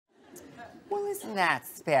Isn't that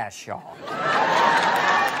special?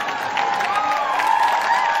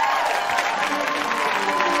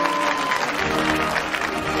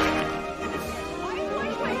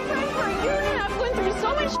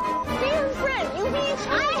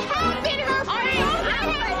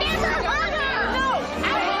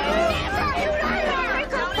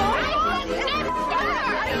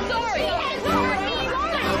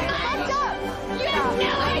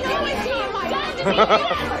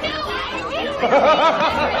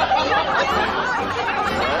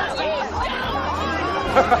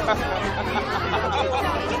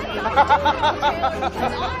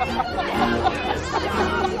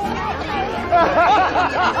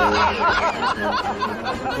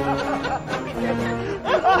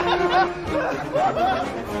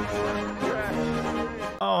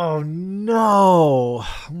 Oh no,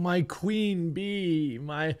 my queen bee,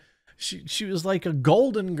 she was like a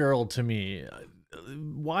golden girl to me.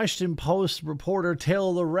 Washington Post reporter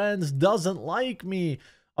Taylor Lorenz doesn't like me.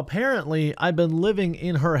 Apparently, I've been living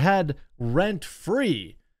in her head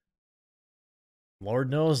rent-free.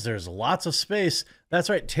 Lord knows there's lots of space. That's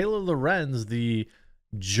right, Taylor Lorenz, the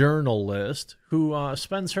journalist who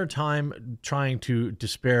spends her time trying to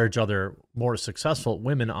disparage other more successful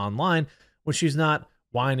women online when she's not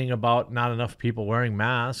whining about not enough people wearing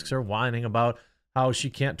masks, or whining about how she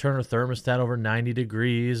can't turn her thermostat over 90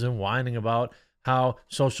 degrees, and whining about how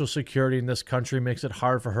Social Security in this country makes it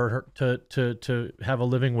hard for her to have a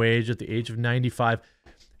living wage at the age of 95.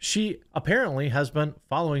 She apparently has been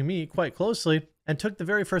following me quite closely and took the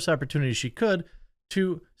very first opportunity she could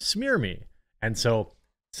to smear me. And so,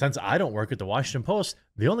 since I don't work at the Washington Post,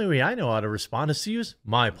 the only way I know how to respond is to use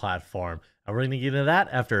my platform. And we're going to get into that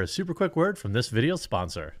after a super quick word from this video's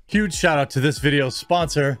sponsor. Huge shout out to this video's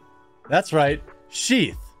sponsor. That's right,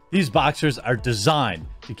 Sheath. These boxers are designed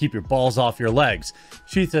to keep your balls off your legs.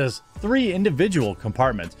 Sheath has 3 individual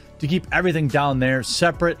compartments to keep everything down there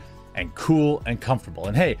separate and cool and comfortable.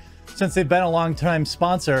 And hey, since they've been a long-time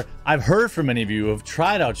sponsor, I've heard from many of you who have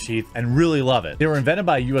tried out Sheath and really love it. They were invented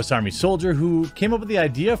by a U.S. Army soldier who came up with the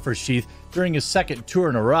idea for Sheath during his second tour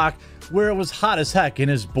in Iraq, where it was hot as heck and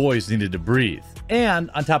his boys needed to breathe.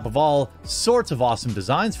 And on top of all sorts of awesome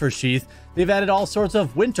designs for Sheath, they've added all sorts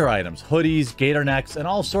of winter items, hoodies, gator necks, and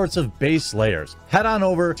all sorts of base layers. Head on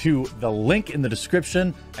over to the link in the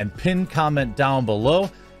description and pinned comment down below.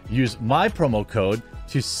 Use my promo code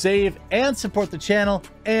to save and support the channel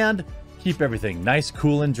and keep everything nice,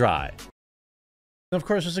 cool, and dry. And of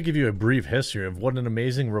course, just to give you a brief history of what an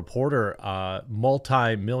amazing reporter,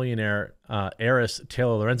 multi-millionaire heiress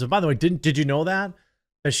Taylor Lorenz. By the way, did you know that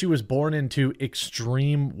she was born into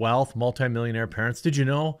extreme wealth, multi-millionaire parents? Did you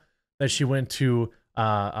know that she went to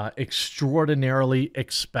extraordinarily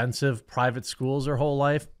expensive private schools her whole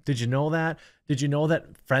life? Did you know that? Did you know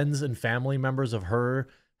that friends and family members of her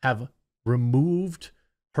have removed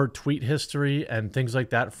her tweet history and things like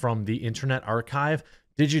that from the Internet Archive?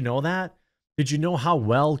 Did you know that? Did you know how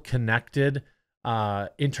well connected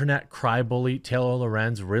internet crybully Taylor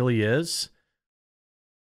Lorenz really is?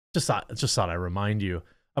 Just thought I'd remind you.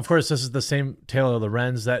 Of course, this is the same Taylor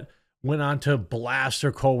Lorenz that went on to blast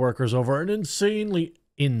her coworkers over an insanely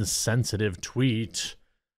insensitive tweet.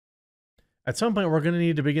 At some point, we're going to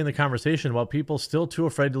need to begin the conversation about people still too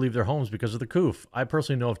afraid to leave their homes because of the coof. I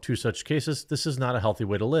personally know of 2 such cases. This is not a healthy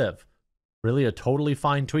way to live. Really a totally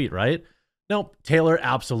fine tweet, right? Nope, Taylor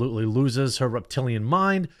absolutely loses her reptilian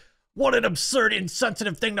mind. What an absurd,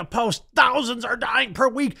 insensitive thing to post. Thousands are dying per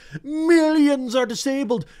week. Millions are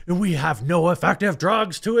disabled. And we have no effective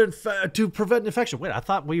drugs to prevent infection. Wait, I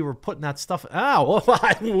thought we were putting that stuff... Whoa,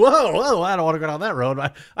 whoa, I don't want to go down that road.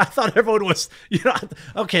 I thought everyone was...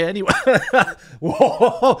 Okay, anyway.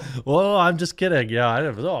 Whoa, I'm just kidding.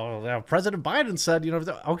 Yeah, President Biden said,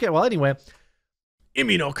 Okay, well, anyway.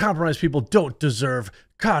 Immunocompromised people don't deserve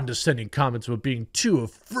condescending comments about being too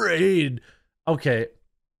afraid. Okay.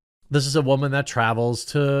 This is a woman that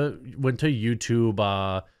went to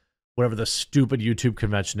YouTube, whatever the stupid YouTube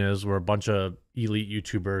convention is, where a bunch of elite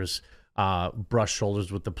YouTubers brush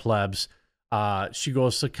shoulders with the plebs. She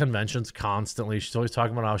goes to conventions constantly. She's always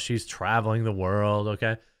talking about how she's traveling the world,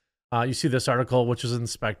 okay? You see this article, which is in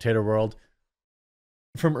Spectator World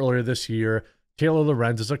from earlier this year. Taylor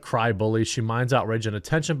Lorenz is a cry-bully. She mines outrage and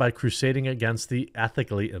attention by crusading against the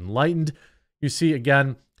ethically enlightened. You see,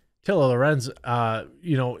 again... Taylor Lorenz,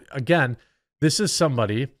 again, this is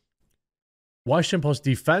somebody. Washington Post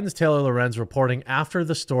defends Taylor Lorenz reporting after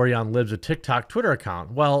the story on Libs of TikTok Twitter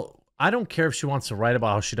account. Well, I don't care if she wants to write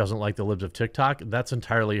about how she doesn't like the Libs of TikTok. That's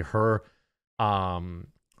entirely her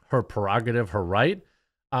prerogative, her right.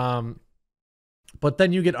 But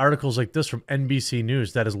then you get articles like this from NBC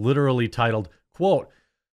News that is literally titled, quote,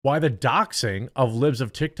 why the doxing of libs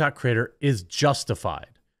of TikTok creator is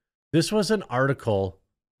justified. This was an article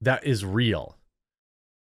that is real.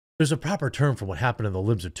 There's a proper term for what happened to the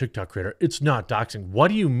libs of TikTok creator. It's not doxing. What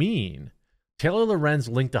do you mean? Taylor Lorenz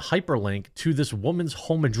linked a hyperlink to this woman's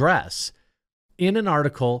home address in an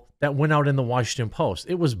article that went out in the Washington Post.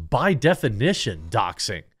 It was by definition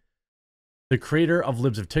doxing. The creator of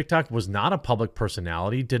libs of TikTok was not a public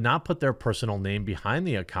personality, did not put their personal name behind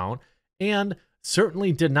the account, and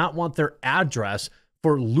certainly did not want their address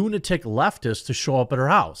for lunatic leftists to show up at her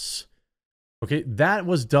house. Okay, that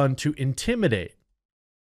was done to intimidate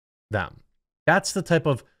them. That's the type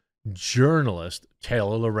of journalist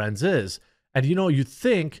Taylor Lorenz is. And you know, you'd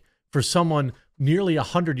think for someone nearly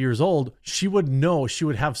 100 years old, she would know, she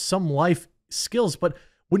would have some life skills. But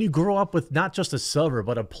when you grow up with not just a silver,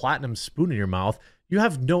 but a platinum spoon in your mouth, you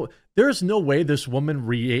have there's no way this woman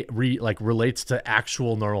relates to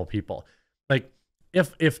actual normal people. Like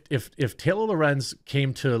if Taylor Lorenz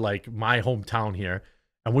came to like my hometown here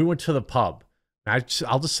and we went to the pub,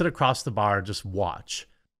 I'll just sit across the bar and just watch.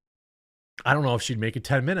 I don't know if she'd make it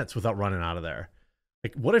 10 minutes without running out of there.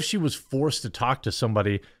 Like, what if she was forced to talk to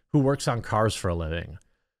somebody who works on cars for a living?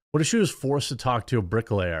 What if she was forced to talk to a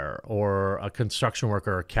bricklayer or a construction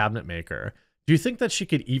worker or a cabinet maker? Do you think that she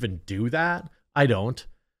could even do that? I don't.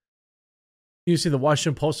 You see, the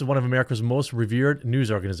Washington Post is one of America's most revered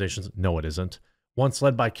news organizations. No, it isn't. Once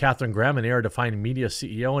led by Katharine Graham, an era-defining media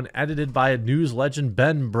CEO, and edited by a news legend,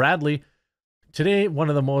 Ben Bradley. Today, one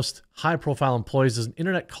of the most high-profile employees is an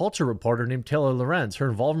internet culture reporter named Taylor Lorenz. Her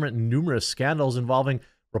involvement in numerous scandals involving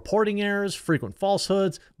reporting errors, frequent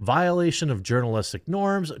falsehoods, violation of journalistic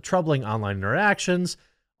norms, troubling online interactions.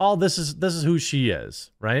 All this is who she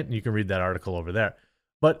is, right? And you can read that article over there.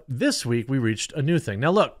 But this week, we reached a new thing.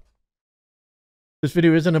 Now, look, this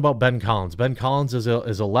video isn't about Ben Collins. Ben Collins is a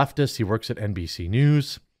leftist. He works at NBC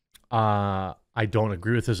News. I don't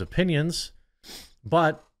agree with his opinions,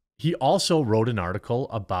 but he also wrote an article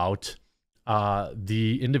about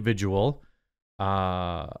the individual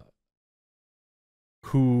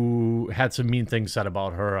who had some mean things said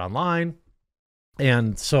about her online.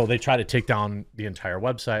 And so they try to take down the entire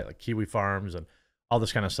website, like Kiwi Farms and all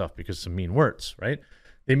this kind of stuff because of some mean words, right?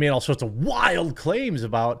 They made all sorts of wild claims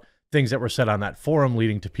about things that were said on that forum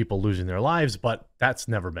leading to people losing their lives, but that's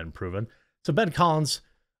never been proven. So Ben Collins,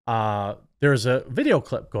 there's a video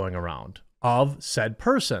clip going around of said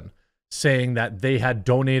person saying that they had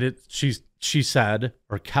donated, she said,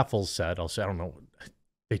 or Keffel said, I'll say, I don't know,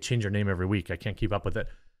 they change their name every week, I can't keep up with it.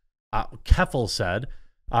 Keffel said,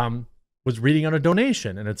 was reading on a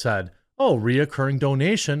donation, and it said, oh, reoccurring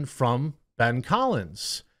donation from Ben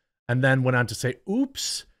Collins. And then went on to say,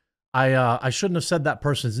 oops, I shouldn't have said that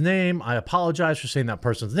person's name. I apologize for saying that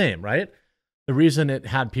person's name, right? The reason it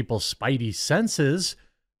had people's spidey senses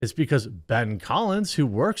is because Ben Collins, who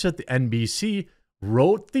works at the NBC,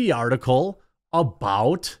 wrote the article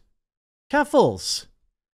about Keffels.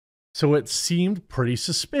 So it seemed pretty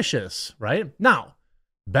suspicious, right? Now,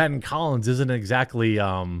 Ben Collins isn't exactly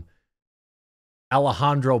Alejandro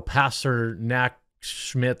Pasternak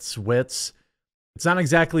Schmitz-Witz. It's not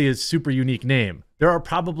exactly a super unique name. There are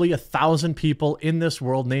probably 1,000 people in this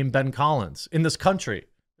world named Ben Collins in this country.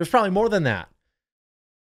 There's probably more than that,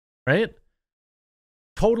 right?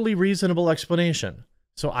 Totally reasonable explanation.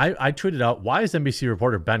 So I tweeted out, why is NBC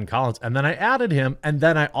reporter Ben Collins? And then I added him, and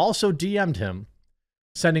then I also DM'd him,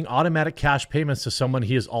 sending automatic cash payments to someone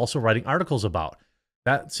he is also writing articles about.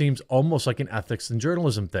 That seems almost like an ethics and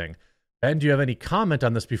journalism thing. Ben, do you have any comment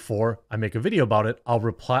on this before I make a video about it?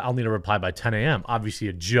 I'll need a reply by 10 a.m. Obviously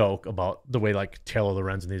a joke about the way like Taylor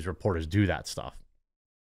Lorenz and these reporters do that stuff.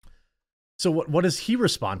 So what does he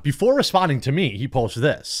respond? Before responding to me, he posts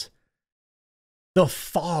this. The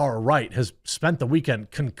far right has spent the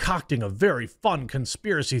weekend concocting a very fun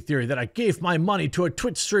conspiracy theory that I gave my money to a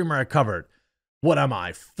Twitch streamer I covered. What am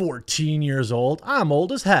I, 14 years old? I'm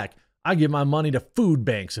old as heck. I give my money to food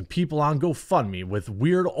banks and people on GoFundMe with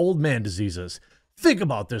weird old man diseases. Think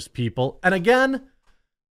about this, people. And again,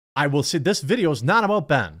 I will say this video is not about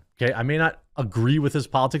Ben. Okay, I may not agree with his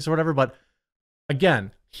politics or whatever, but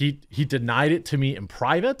again, he denied it to me in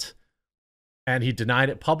private, and he denied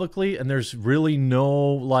it publicly. And there's really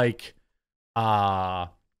no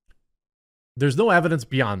there's no evidence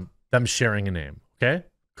beyond them sharing a name. Okay,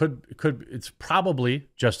 it's probably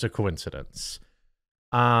just a coincidence.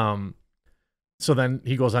 So then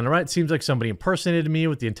he goes on to write, seems like somebody impersonated me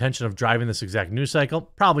with the intention of driving this exact news cycle.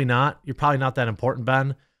 Probably not. You're probably not that important,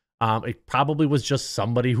 Ben. It probably was just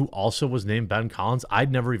somebody who also was named Ben Collins.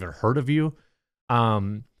 I'd never even heard of you.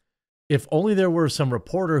 If only there were some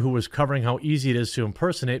reporter who was covering how easy it is to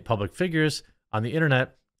impersonate public figures, on the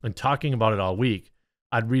internet and talking about it all week,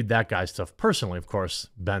 I'd read that guy's stuff personally. Of course,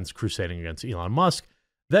 Ben's crusading against Elon Musk.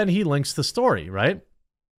 Then he links the story, right?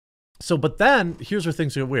 So, but then here's where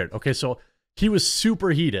things get weird. Okay, so he was super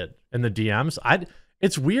heated in the DMs.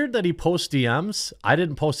 It's weird that he posts DMs. I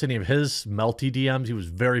didn't post any of his melty DMs. He was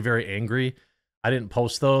very, very angry. I didn't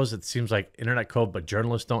post those. It seems like internet code, but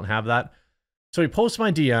journalists don't have that. So he posts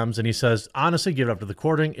my DMs and he says, honestly, give it up to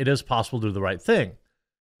TheQuartering. It is possible to do the right thing,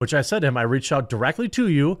 which I said to him, I reached out directly to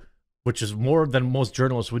you, which is more than most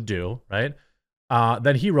journalists would do, right?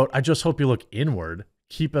 Then he wrote, I just hope you look inward.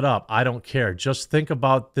 Keep it up. I don't care. Just think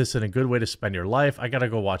about this in a good way to spend your life. I got to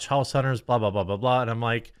go watch House Hunters, blah, blah, blah, blah, blah. And I'm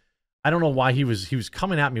like, I don't know why he was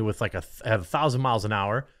coming at me with like a 1,000 miles an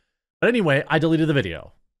hour. But anyway, I deleted the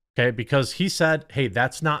video, okay? Because he said, hey,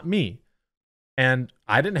 that's not me. And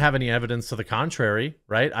I didn't have any evidence to the contrary,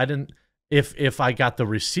 right? I didn't, if I got the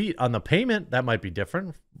receipt on the payment, that might be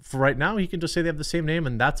different. For right now, he can just say they have the same name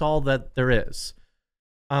and that's all that there is.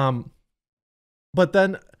 But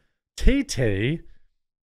then Tay-Tay,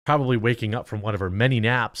 probably waking up from one of her many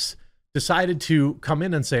naps, decided to come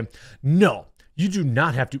in and say, no, you do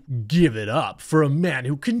not have to give it up for a man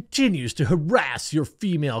who continues to harass your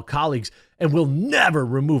female colleagues and will never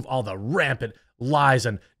remove all the rampant lies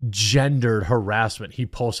and gendered harassment he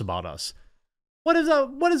posts about us. What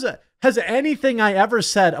is that? Has anything I ever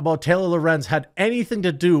said about Taylor Lorenz had anything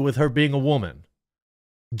to do with her being a woman?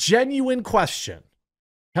 Genuine question.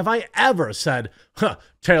 Have I ever said,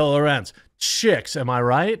 Taylor Lorenz, chicks, am I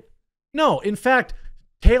right? No, in fact,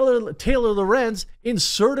 Taylor Lorenz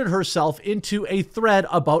inserted herself into a thread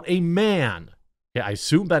about a man. Yeah, I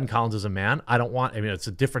assume Ben Collins is a man. I mean, it's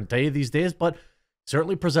a different day these days, but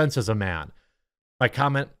certainly presents as a man. My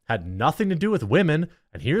comment had nothing to do with women,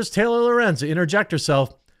 and here's Taylor Lorenz to interject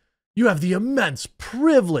herself. You have the immense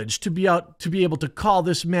privilege to be able to call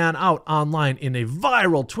this man out online in a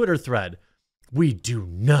viral Twitter thread. We do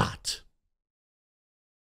not.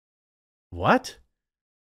 What?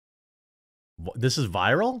 This is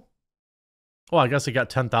viral? Oh, I guess it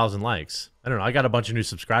got 10,000 likes. I don't know. I got a bunch of new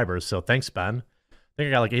subscribers, so thanks, Ben. I think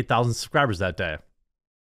I got like 8,000 subscribers that day.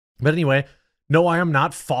 But anyway, no, I am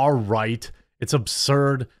not far right. It's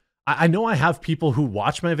absurd. I know I have people who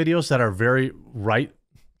watch my videos that are very right,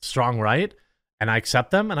 strong right, and I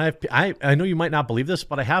accept them. And I know you might not believe this,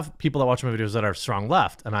 but I have people that watch my videos that are strong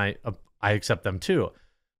left, and I accept them too.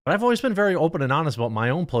 But I've always been very open and honest about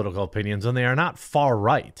my own political opinions, and they are not far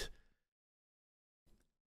right.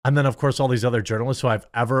 And then, of course, all these other journalists who I've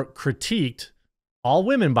ever critiqued, all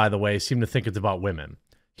women, by the way, seem to think it's about women.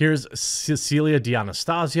 Here's Cecilia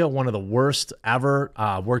D'Anastasia, one of the worst ever,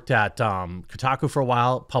 worked at Kotaku for a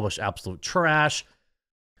while, published absolute trash.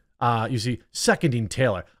 You see, seconding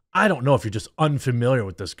Taylor. I don't know if you're just unfamiliar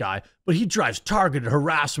with this guy, but he drives targeted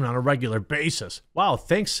harassment on a regular basis. Wow,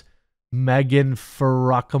 thanks, Megan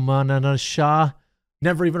Farakamananasha.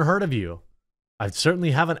 Never even heard of you. I certainly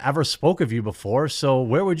haven't ever spoke of you before, so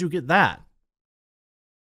where would you get that?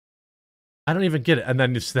 I don't even get it. And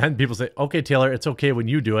then people say, okay, Taylor, it's okay when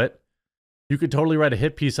you do it. You could totally write a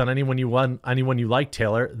hit piece on anyone you like,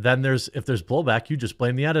 Taylor. Then if there's blowback, you just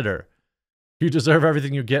blame the editor. You deserve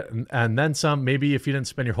everything you get and then some. Maybe if you didn't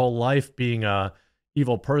spend your whole life being a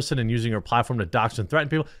evil person and using your platform to dox and threaten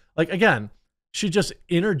people. Like, again, she just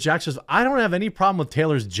interjects. I don't have any problem with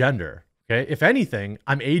Taylor's gender. Okay. If anything,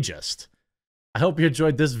 I'm ageist. I hope you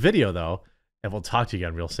enjoyed this video, though, and we'll talk to you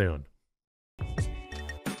again real soon.